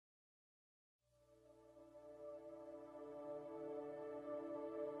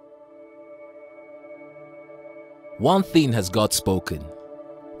One thing has God spoken,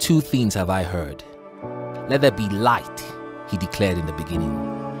 two things have I heard. Let there be light, he declared in the beginning,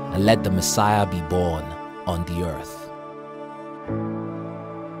 and let the Messiah be born on the earth.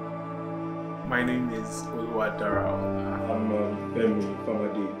 My name is Oluwadarao. I'm Femi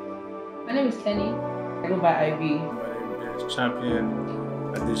Famadi. My name is Kenny. I go by Ivy. My name is Champion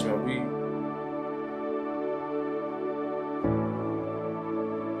Adishmawi.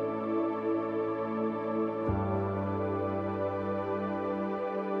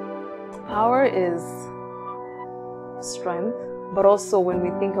 Power is strength, but also when we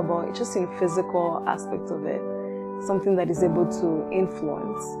think about it, just in physical aspect of it, something that is able to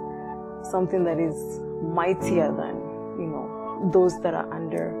influence, something that is mightier than, those that are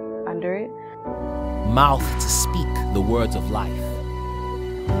under it. Mouth to speak the words of life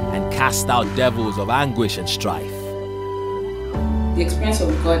and cast out devils of anguish and strife. The experience of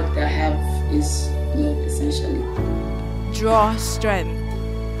God that I have is love, essentially. Draw strength.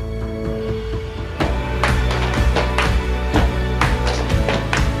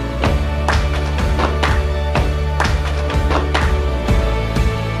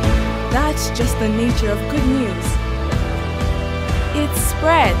 That's just the nature of good news. It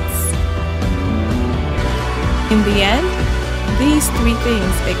spreads. In the end, these three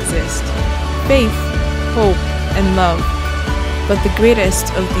things exist: faith, hope, and love. But the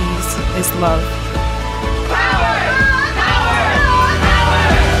greatest of these is love.